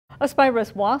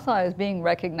Aspirus Wausau is being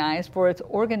recognized for its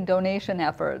organ donation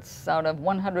efforts. Out of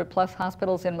 100-plus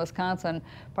hospitals in Wisconsin,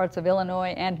 parts of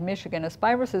Illinois, and Michigan,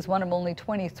 Aspirus is one of only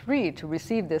 23 to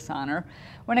receive this honor.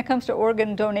 When it comes to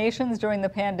organ donations during the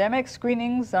pandemic,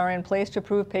 screenings are in place to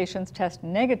prove patients test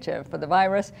negative for the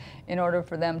virus in order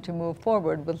for them to move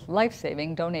forward with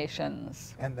life-saving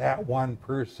donations. And that one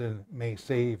person may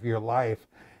save your life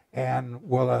and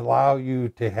will allow you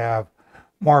to have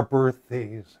more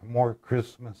birthdays, more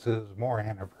Christmases, more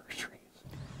anniversaries.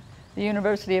 The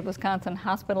University of Wisconsin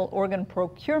Hospital Organ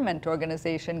Procurement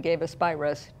Organization gave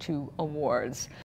Aspirus 2 awards.